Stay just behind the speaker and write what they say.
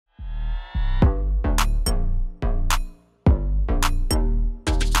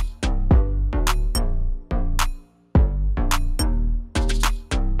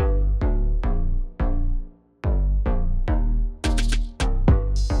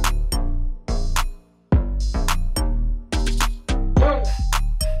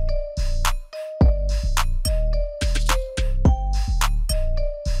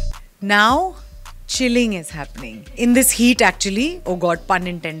Now, chilling is happening. In this heat, actually. Oh God, pun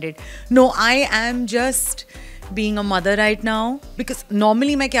intended. No, I am just being a mother right now. Because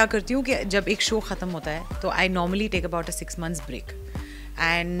normally मैं क्या करती हूँ कि जब एक show ख़त्म होता है तो I normally take about a 6 months break.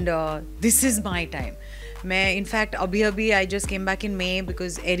 And this is my time. मैं इनफैक्ट अभी I just came back in May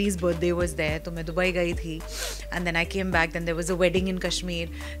because Eri's birthday was there. तो मैं दुबई गई थी. And then I came back. Then there was a wedding in Kashmir.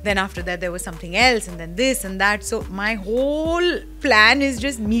 Then after that there was something else. And then this and that. So my whole plan is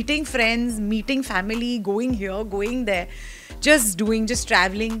just meeting friends, meeting family, going here, going there. Just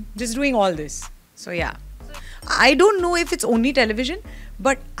traveling, just doing all this. So yeah. I don't know if it's only television,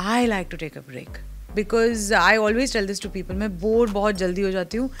 but I like to take a break. Because I always tell this to people, मैं bore बहुत जल्दी हो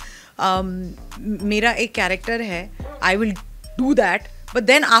जाती हूँ. मेरा एक character है, I will do that, but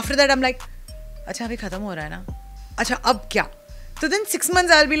then after that I'm like, अच्छा अभी ख़त्म हो रहा है ना, अच्छा अब क्या? So then 6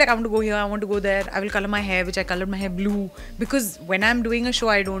 months I'll be like, I want to go here, I want to go there, I will color my hair, which I colored my hair blue, because when I'm doing a show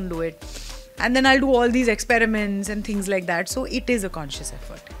I don't do it. And then I'll do all these experiments and things like that. So it is a conscious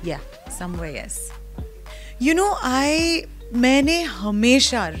effort. Yeah, somewhere yes. You know, मैंने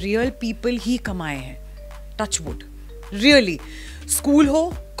हमेशा real people ही कमाए हैं. Touch wood, really. School हो,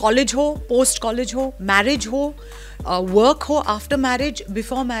 college हो, post college हो, marriage हो, work हो, after marriage,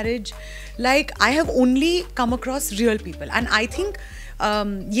 before marriage. Like I have only come across real people. And I think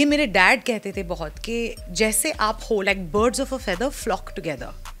ये मेरे डैड कहते थे बहुत कि जैसे आप हो, like birds of a feather flock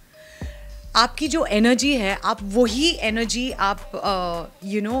together. आपकी जो एनर्जी है, आप वही एनर्जी आप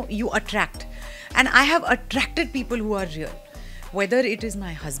you attract. And I have attracted people who are real. Whether it is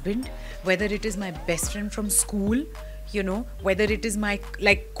my husband, whether it is my best friend from school, whether it is my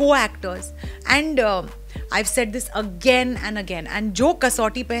co-actors. And I've said this again and again. And jo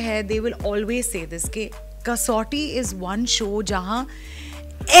Kasauti pe hai, they will always say this, ke Kasauti is one show jahan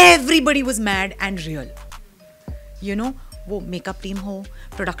everybody was mad and real. वो makeup team हो,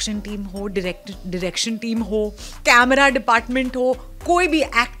 production team हो, direction team हो, camera department हो, कोई भी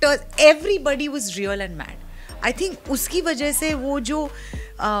actors, everybody was real and mad. I think उसकी वजह से वो जो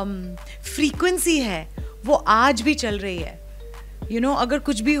फ्रीक्वेंसी है वो आज भी चल रही है. अगर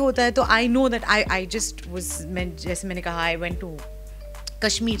कुछ भी होता है तो I know that I just was, जैसे मैंने कहा, आई वेंट टू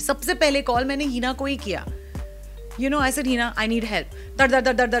कश्मीर. सबसे पहले कॉल मैंने हीना को ही किया. I said, Hina, I need help. I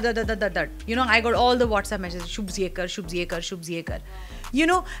got all the WhatsApp messages. Shubs ye kar.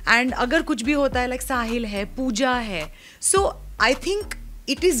 And अगर कुछ भी होता है, like साहिल है, पूजा है. So I think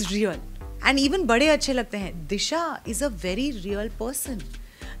it is real. And even बड़े अच्छे लगते हैं. Disha is a very real person.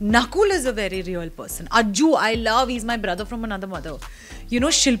 Nakul is a very real person. Ajju, I love. He's my brother from another mother.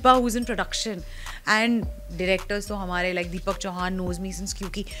 Shilpa, who's in production. And directors तो हमारे like Deepak Chauhan knows me since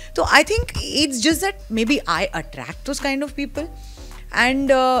Kyuki. So I think it's just that maybe I attract those kind of people.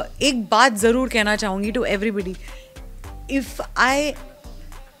 And एक बात ज़रूर कहना चाहूँगी to everybody. If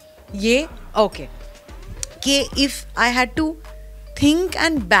I had to think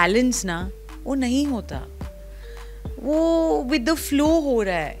and balance ना, वो नहीं होता. वो with the flow हो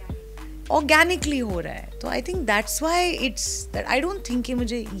रहा है, organically हो रहा है. तो I think that's why it's that I don't think कि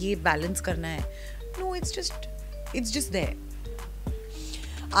मुझे ये balance करना है. No, it's just there.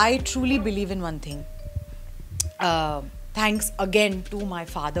 I truly believe in one thing. Thanks again to my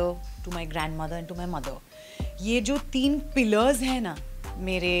father, to my grandmother and to my mother. ये जो 3 pillars हैं ना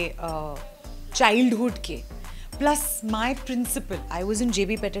मेरे childhood के, plus my principal. I was in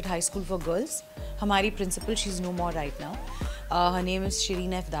JB Pettit High School for Girls. हमारी principal, she's no more right now. Her name is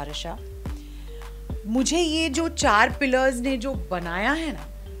Shireen F. Darasha. मुझे ये जो 4 pillars ने जो बनाया है ना,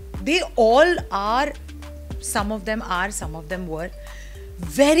 they all are, some of them were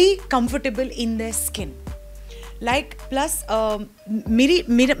very comfortable in their skin. Like, plus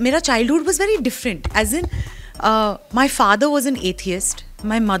mera childhood was very different. As in, my father was an atheist.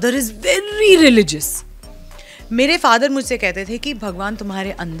 My mother is very religious. मेरे father मुझसे कहते थे कि भगवान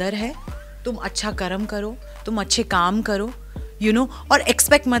तुम्हारे अंदर है, तुम अच्छा कर्म करो, तुम अच्छे काम करो, और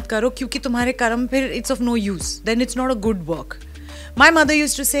एक्सपेक्ट मत करो क्योंकि तुम्हारे कर्म फिर it's of no use, then it's not a good work. My mother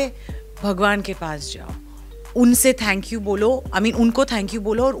used to से, भगवान के पास जाओ, उनसे थैंक यू बोलो, उनको थैंक यू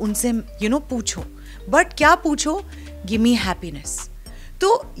बोलो और उनसे पूछो. बट क्या पूछो? Give me happiness.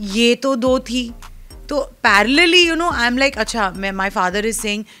 तो ये तो 2 थी. तो पैरेलली आई एम लाइक, अच्छा, my father is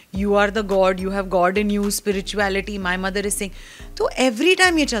saying you are the God, you have got in you, spirituality. My mother is saying. तो एवरी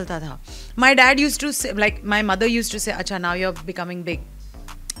टाइम ये चलता था. माई डैड यूज टू से, like my mother use to से, अच्छा now you are becoming big,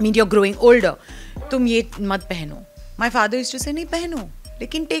 mean you are growing older, तुम ये मत पहनो. माई फादर यूज टू से, नहीं पहनो,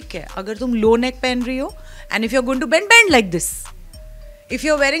 लेकिन टेक केयर. अगर तुम लो नेक पहन रही हो, and if you are going to bend like this. If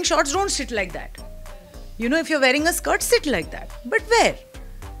you are wearing shorts, don't sit like that. If you're wearing a skirt, sit like that. But where?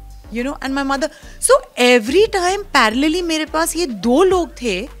 And my mother. So every time parallelly मेरे पास ये 2 लोग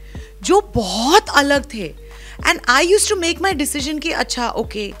थे जो बहुत अलग थे. And I used to make my decision कि अच्छा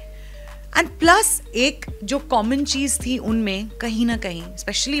ओके. एंड प्लस एक जो कॉमन चीज थी उनमें कहीं ना कहीं,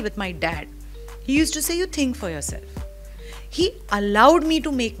 specially with my dad, he used to से you think for yourself. He allowed me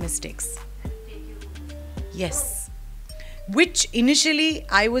to make mistakes. Yes, which initially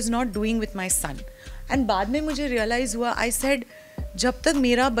I was not doing with my son. And बाद में मुझे realize हुआ, I said जब तक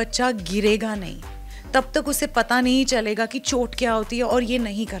मेरा बच्चा गिरेगा नहीं तब तक उसे पता नहीं चलेगा कि चोट क्या होती है और ये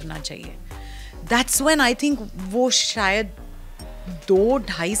नहीं करना चाहिए. That's when I think वो शायद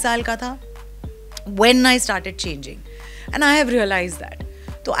 2-2.5 साल का था when I started changing. And I have realized that.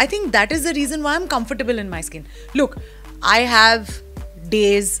 So I think that is the reason why I'm comfortable in my skin. Look, I have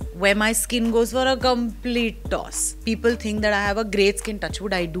days where my skin goes for a complete toss. People think that I have a great skin, touch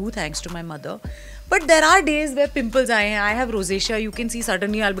wood I do, thanks to my mother. But there are days where pimples I have rosacea, you can see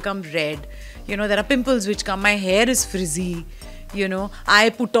suddenly I'll become red. You know, there are pimples which come, my hair is frizzy, you know, I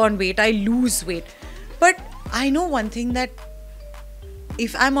put on weight, I lose weight. But I know one thing, that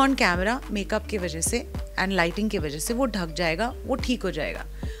if I'm on camera, makeup की वजह से and lighting की वजह से वो ढक जाएगा, वो ठीक हो जाएगा.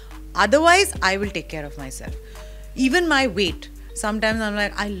 Otherwise, I will take care of myself. Even my weight. Sometimes I'm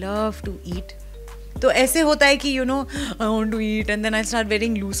like, I love to eat. तो ऐसे होता है कि you know, I want to eat and then I start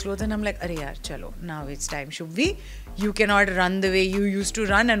wearing loose clothes and I'm like, अरे यार चलो, now it's time. Shubhvi, you cannot run the way you used to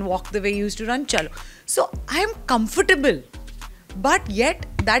run and walk the way you used to run. चलो. So I am comfortable, but yet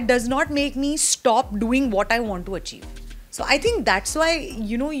that does not make me stop doing what I want to achieve. So I think that's why,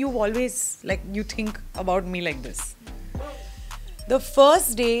 you know, you always like, you think about me like this. The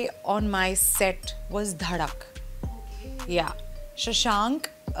first day on my set was Dhadak. Yeah. Shashank,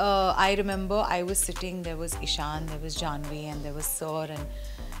 I remember I was sitting, there was Ishan, there was Janvi and there was Sir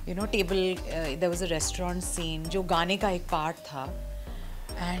and you know table, there was a restaurant scene जो गाने का एक part था,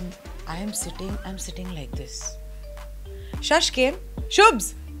 and I'm sitting like this. Shash came, Shubs,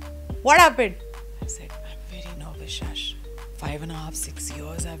 what happened? I said, I'm very nervous, Shash. 5.5, 6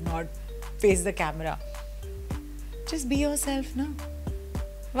 years I've not faced the camera. Just be yourself, no?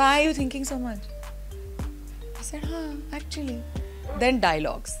 Why are you thinking so much? I said, actually. Then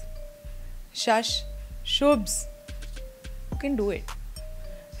dialogues. Shash, Shubs, you can do it.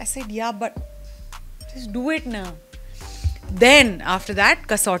 I said, yeah, but just do it now. Then after that,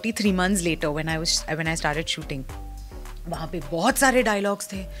 Kasauti 3 months later, when I started shooting, वहाँ पे बहुत सारे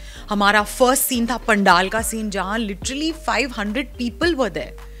dialogues थे. हमारा first scene था पंडाल का scene, जहाँ literally 500 people were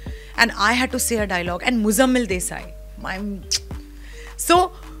there, and I had to say a dialogue. And Muzammil Desai,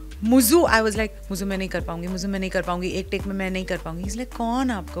 so मुझू, I was like, मुझू मैं नहीं कर पाऊंगी, एक टेक में मैं नहीं कर पाऊंगी. He's like,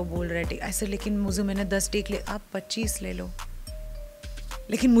 कौन आपको बोल रहा है? ऐसे, लेकिन मुझू मैंने 10 टेक ले, आप 25 ले लो.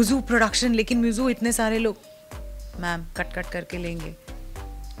 लेकिन मुझू प्रोडक्शन, लेकिन मुझू इतने सारे लोग, मैम कट करके लेंगे.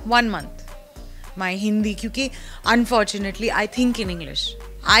 1 month. My Hindi, क्योंकि unfortunately I think in English.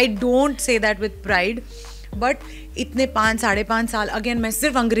 I don't say that with pride, but इतने 5-5.5 साल, again मैं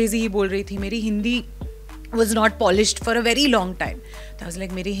सिर्फ अंग्रेजी ही बोल रही थी. मेरी Hindi was not polished for a very long time. I was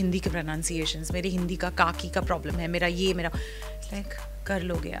like, मेरी हिंदी के pronunciations, मेरी हिंदी का काकी का problem है, मेरा ये मेरा, like कर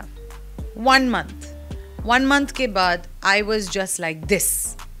लोगे आप. 1 month के बाद I was just like this.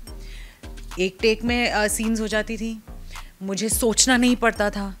 एक टेक में scenes हो जाती थी, मुझे सोचना नहीं पड़ता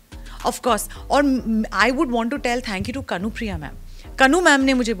था. Of course, और I would want to tell thank you to Kanu Priya ma'am. Kanu ma'am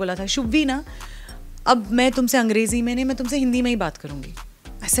ने मुझे बोला था, शुभवी ना, अब मैं तुमसे अंग्रेजी में नहीं, मैं तुमसे हिंदी में ही बात करूँगी.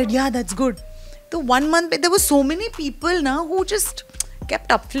 I said, yeah, that's good. So 1 month, there were so many people now who just kept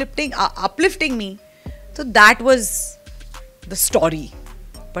uplifting me. So that was the story,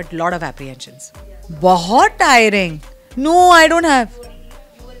 but lot of apprehensions. बहुत tiring. No, I don't have.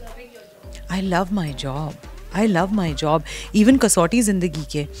 I love my job. Even Kasauti Zindagi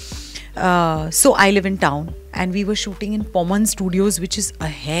ke. So I live in town and we were shooting in Poman Studios, which is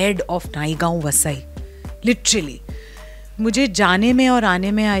ahead of Naigaon Vasai. Literally. मुझे जाने में और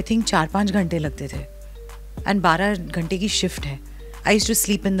आने में I think 4-5 घंटे लगते थे, and 12 घंटे की शिफ्ट है. I used to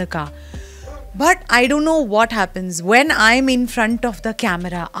sleep in the car, but I don't know what happens when I am in front of the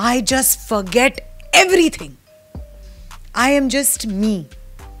camera. I just forget everything. I am just me.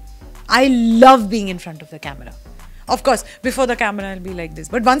 I love being in front of the camera. Of course before the camera I will be like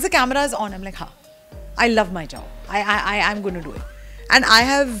this, but once the camera is on I am like, हाँ, I love my job. I am going to do it. And I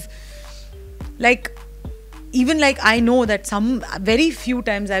have like, even like I know that some very few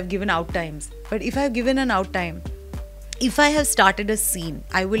times I've given out times, but if I've given an out time, if I have started a scene,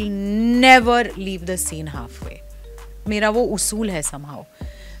 I will never leave the scene halfway. मेरा वो उसूल है somehow.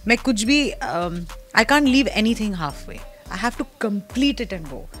 मैं कुछ भी I can't leave anything halfway. I have to complete it and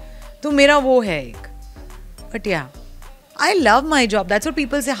go. तो मेरा वो है एक. But yeah, I love my job. That's what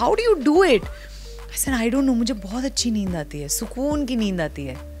people say. How do you do it? I said, I don't know. मुझे बहुत अच्छी नींद आती है, सुकून की नींद आती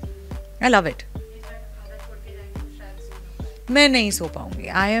है. I love it. मैं नहीं सो पाऊंगी.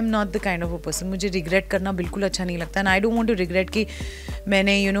 I am not the kind of a person. मुझे regret करना बिल्कुल अच्छा नहीं लगता. And I don't want to regret कि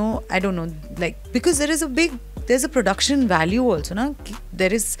मैंने I don't know, like, because there's a production value also, na?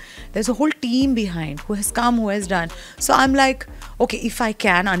 There's a whole team behind who has come, who has done. So I'm like, okay, if I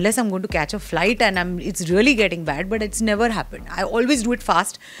can, unless I'm going to catch a flight and it's really getting bad, but it's never happened. I always do it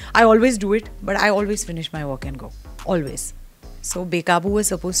fast. I always do it, but I always finish my work and go. Always. So Bekaaboo was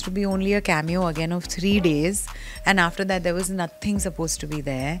supposed to be only a cameo again of 3 days, and after that there was nothing supposed to be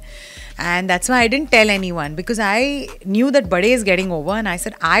there, and that's why I didn't tell anyone, because I knew that Bade is getting over, and I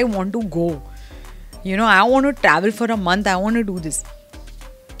said I want to go. I want to travel for a month. I want to do this.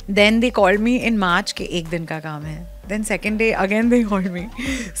 Then they called me in March ke ek din ka kaam hai. Then second day again they called me.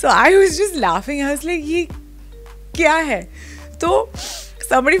 So I was just laughing. I was like, ye kya hai? So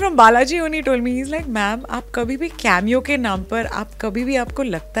somebody from Balaji only told me, he's like, ma'am, आप कभी भी cameo के नाम पर आप कभी भी आपको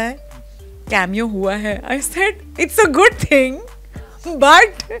लगता है cameo हुआ है? I said, it's a good thing,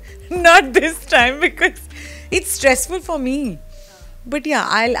 but not this time, because it's stressful for me. But yeah,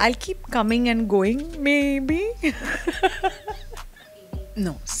 I'll keep coming and going, maybe.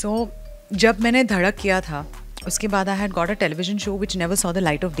 No, so जब मैंने धड़क किया था, उसके बाद I had got a television show which never saw the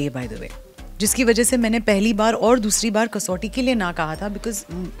light of day, by the way. जिसकी वजह से मैंने पहली बार और दूसरी बार कसौटी के लिए ना कहा था, बिकॉज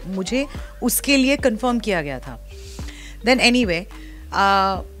मुझे उसके लिए कंफर्म किया गया था. देन एनीवे,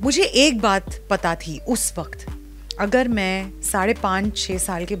 मुझे एक बात पता थी उस वक्त, अगर मैं 5.5-6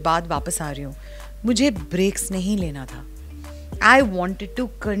 साल के बाद वापस आ रही हूँ, मुझे ब्रेक्स नहीं लेना था. I wanted to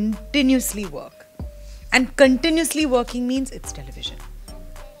continuously work, and continuously working means it's television.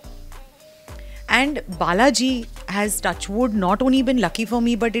 And Balaji has, touch wood, not only been lucky for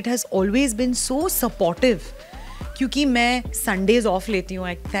me, but it has always been so supportive. क्योंकि मैं Sundays off लेती हूँ.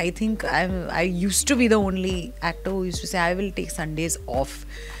 I think I used to be the only actor who used to say I will take Sundays off.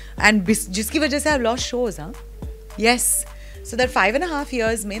 And जिसकी वजह से I've lost shows, huh? Yes. So that 5.5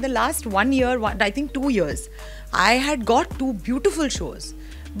 years में, the last 1 year, I think 2 years, I had got 2 beautiful shows.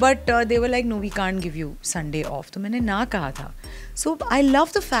 But they were like, no, we can't give you Sunday off. तो मैंने ना कहा था. So I love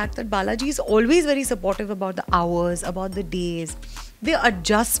the fact that Balaji is always very supportive about the hours, about the days. They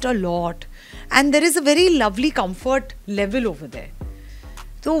adjust a lot. And there is a very lovely comfort level over there.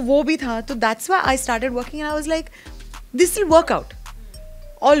 So वो भी था. So that's why I started working, and I was like, this will work out.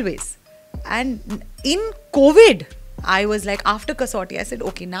 Always. And in COVID, I was like, after Kasauti, I said,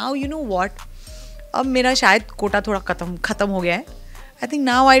 okay, now you know what? अब मेरा शायद कोटा थोड़ा खत्म हो गया है. I think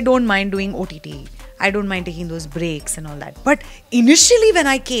now I don't mind doing OTT. I don't mind taking those breaks and all that. But initially when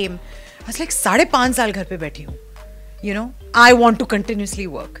I came, I was like, 5.5 साल घर पे बैठी हूँ. I want to continuously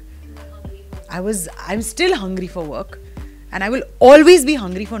work. I'm still hungry for work. And I will always be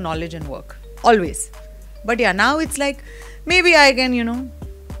hungry for knowledge and work. Always. But yeah, now it's like, maybe I can,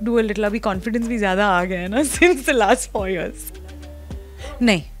 do a little. Abhi confidence भी ज़्यादा आ गया है ना, since the last 4 years.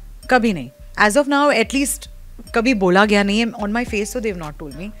 नहीं, कभी नहीं. As of now, at least, कभी बोला गया नहीं है on my face, so they've not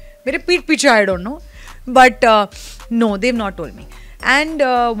told me. मेरे पीठ पीछे I don't know, but no, they've not told me. And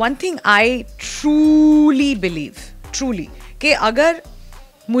one thing I truly believe, कि अगर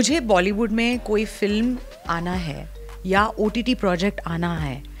मुझे बॉलीवुड में कोई फिल्म आना है या OTT प्रोजेक्ट आना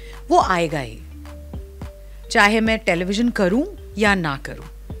है, वो आएगा ही, चाहे मैं टेलीविजन करूं या ना करूं.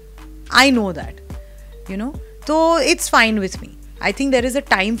 I know that, so it's fine with me. I think there is a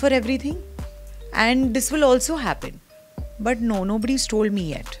time for everything. And this will also happen. But no, nobody's told me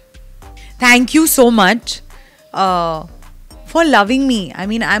yet. Thank you so much for loving me. I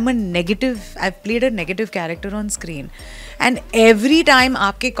mean, I've played a negative character on screen. And every time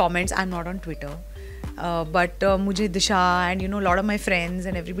aapke comments, I'm not on Twitter. But mujhe Disha and, a lot of my friends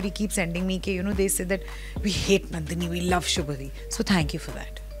and everybody keeps sending me, they say that we hate Nandini, we love Shubhaavi. So thank you for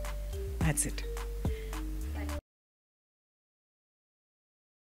that. That's it.